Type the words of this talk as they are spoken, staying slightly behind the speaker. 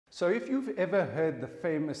So if you've ever heard the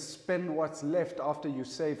famous spend what's left after you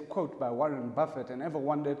save quote by Warren Buffett and ever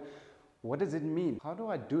wondered, what does it mean? How do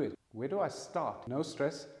I do it? Where do I start? No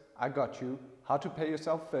stress, I got you. How to pay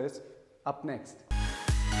yourself first, up next.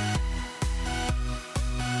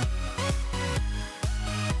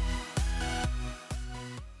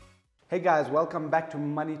 Hey guys, welcome back to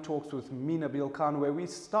Money Talks with me, Nabil Khan, where we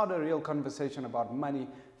start a real conversation about money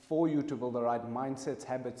for you to build the right mindsets,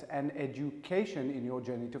 habits, and education in your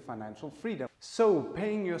journey to financial freedom. So,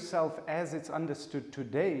 paying yourself as it's understood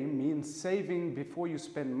today means saving before you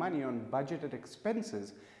spend money on budgeted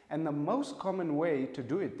expenses. And the most common way to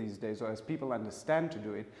do it these days, or as people understand to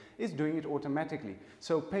do it, is doing it automatically.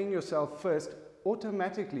 So, paying yourself first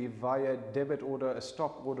automatically via debit order, a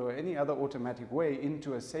stock order, or any other automatic way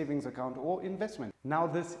into a savings account or investment. Now,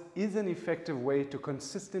 this is an effective way to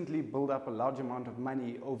consistently build up a large amount of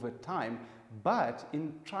money over time, but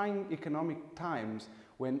in trying economic times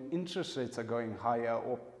when interest rates are going higher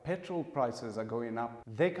or petrol prices are going up,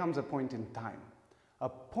 there comes a point in time. A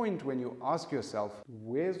point when you ask yourself,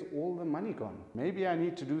 where's all the money gone? Maybe I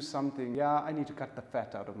need to do something. Yeah, I need to cut the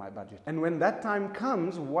fat out of my budget. And when that time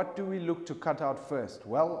comes, what do we look to cut out first?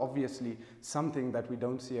 Well, obviously, something that we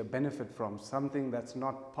don't see a benefit from, something that's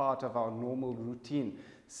not part of our normal routine,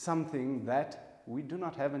 something that we do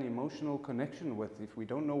not have an emotional connection with. If we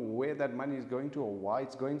don't know where that money is going to or why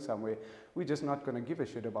it's going somewhere, we're just not going to give a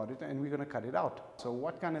shit about it and we're going to cut it out. So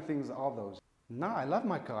what kind of things are those? No, I love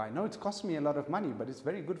my car. I know it's cost me a lot of money, but it's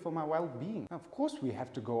very good for my well-being. Of course, we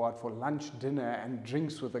have to go out for lunch, dinner, and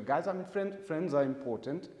drinks with the guys. I mean, friends are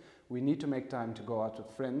important. We need to make time to go out with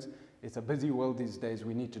friends. It's a busy world these days.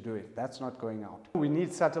 We need to do it. That's not going out. We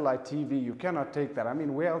need satellite TV. You cannot take that. I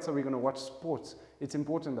mean, where else are we going to watch sports? It's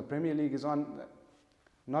important. The Premier League is on,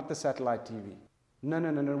 not the satellite TV. No.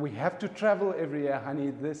 We have to travel every year,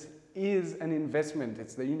 honey. This is an investment.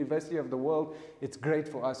 It's the university of the world. It's great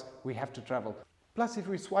for us. We have to travel. Plus, if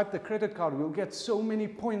we swipe the credit card, we'll get so many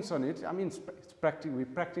points on it. I mean, we're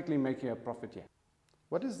practically making a profit here.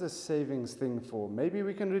 What is this savings thing for? Maybe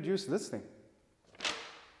we can reduce this thing.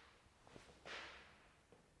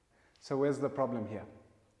 So where's the problem here?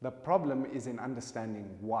 The problem is in understanding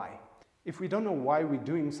why. If we don't know why we're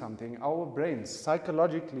doing something, our brains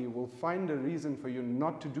psychologically will find a reason for you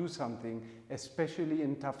not to do something, especially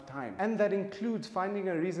in tough times. And that includes finding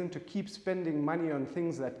a reason to keep spending money on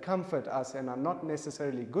things that comfort us and are not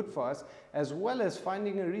necessarily good for us, as well as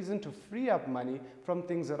finding a reason to free up money from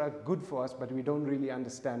things that are good for us, but we don't really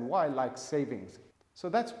understand why, like savings. So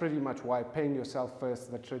that's pretty much why paying yourself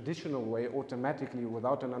first the traditional way automatically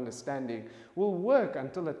without an understanding will work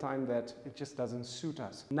until a time that it just doesn't suit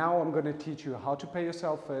us. Now I'm going to teach you how to pay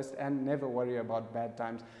yourself first and never worry about bad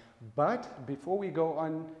times. But before we go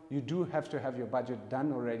on, you do have to have your budget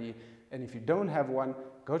done already. And if you don't have one,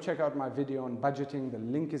 go check out my video on budgeting. The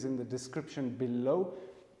link is in the description below.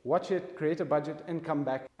 Watch it, create a budget, and come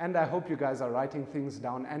back. And I hope you guys are writing things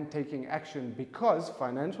down and taking action, because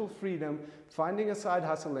financial freedom, finding a side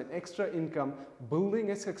hustle and extra income, building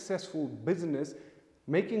a successful business,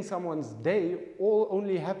 making someone's day all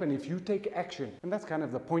only happen if you take action. And that's kind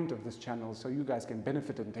of the point of this channel, so you guys can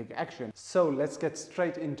benefit and take action. So let's get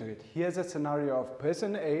straight into it. Here's a scenario of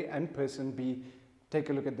person A and person B. Take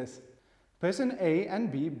a look at this. Person A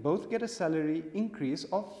and B both get a salary increase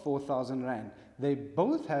of 4,000 Rand. They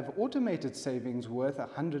both have automated savings worth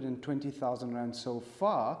 120,000 Rand so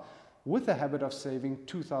far, with a habit of saving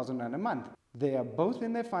 2,000 Rand a month. They are both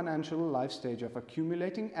in their financial life stage of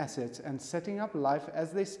accumulating assets and setting up life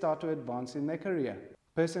as they start to advance in their career.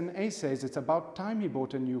 Person A says it's about time he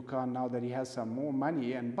bought a new car now that he has some more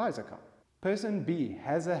money and buys a car. Person B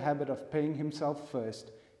has a habit of paying himself first.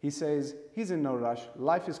 He says he's in no rush,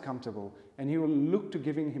 life is comfortable, and he will look to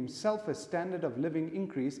giving himself a standard of living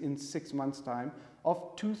increase in 6 months' time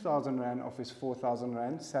of 2,000 Rand of his 4,000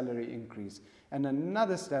 Rand salary increase, and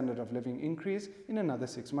another standard of living increase in another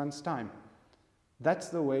 6 months' time. That's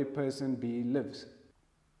the way person B lives.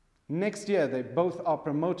 Next year, they both are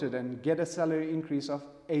promoted and get a salary increase of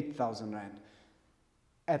 8,000 Rand.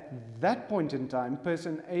 At that point in time,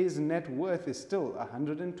 person A's net worth is still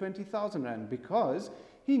 120,000 Rand because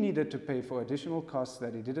he needed to pay for additional costs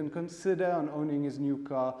that he didn't consider on owning his new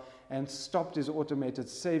car and stopped his automated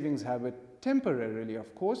savings habit temporarily,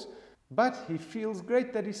 of course, but he feels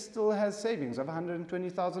great that he still has savings of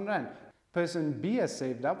 120,000 Rand. Person B has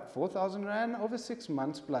saved up 4,000 Rand over 6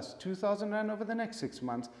 months plus 2,000 Rand over the next 6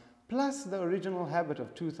 months, plus the original habit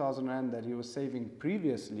of 2,000 Rand that he was saving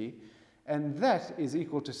previously, and that is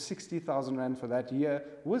equal to 60,000 Rand for that year.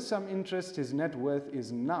 With some interest, his net worth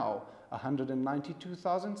is now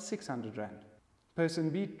 192,600 Rand. Person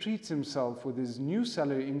B treats himself with his new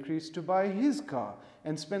salary increase to buy his car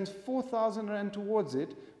and spends 4,000 Rand towards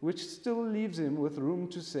it, which still leaves him with room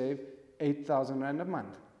to save 8,000 Rand a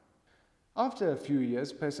month. After a few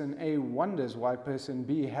years, person A wonders why person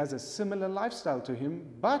B has a similar lifestyle to him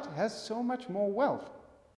but has so much more wealth.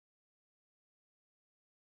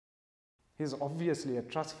 He's obviously a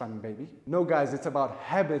trust fund baby. No guys, it's about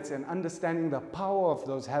habits and understanding the power of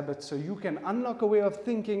those habits so you can unlock a way of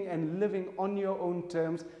thinking and living on your own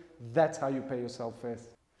terms. That's how you pay yourself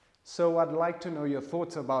first. So I'd like to know your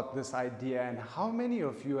thoughts about this idea and how many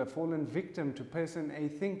of you have fallen victim to person A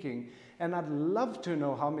thinking, and I'd love to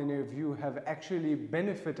know how many of you have actually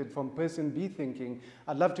benefited from person B thinking.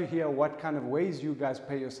 I'd love to hear what kind of ways you guys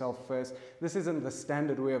pay yourself first. This isn't the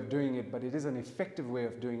standard way of doing it, but it is an effective way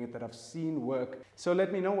of doing it that I've seen work. So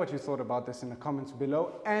let me know what you thought about this in the comments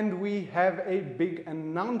below. And we have a big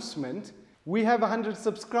announcement. We have 100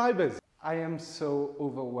 subscribers. I am so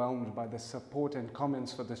overwhelmed by the support and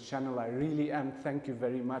comments for this channel. I really am. Thank you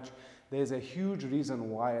very much. There's a huge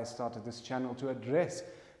reason why I started this channel, to address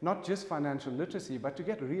not just financial literacy, but to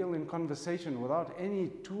get real in conversation without any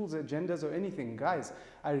tools, agendas, or anything. Guys,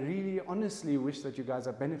 I really honestly wish that you guys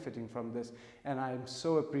are benefiting from this, and I'm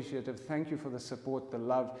so appreciative. Thank you for the support, the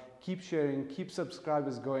love. Keep sharing, keep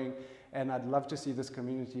subscribers going, and I'd love to see this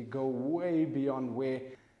community go way beyond where.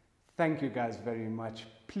 Thank you guys very much.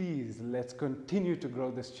 Please, let's continue to grow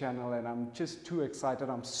this channel, and I'm just too excited.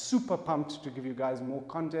 I'm super pumped to give you guys more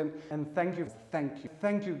content, and thank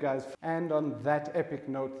you guys. And on that epic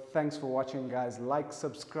note, thanks for watching guys. Like,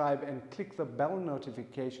 subscribe, and click the bell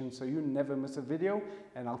notification so you never miss a video,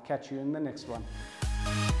 and I'll catch you in the next one.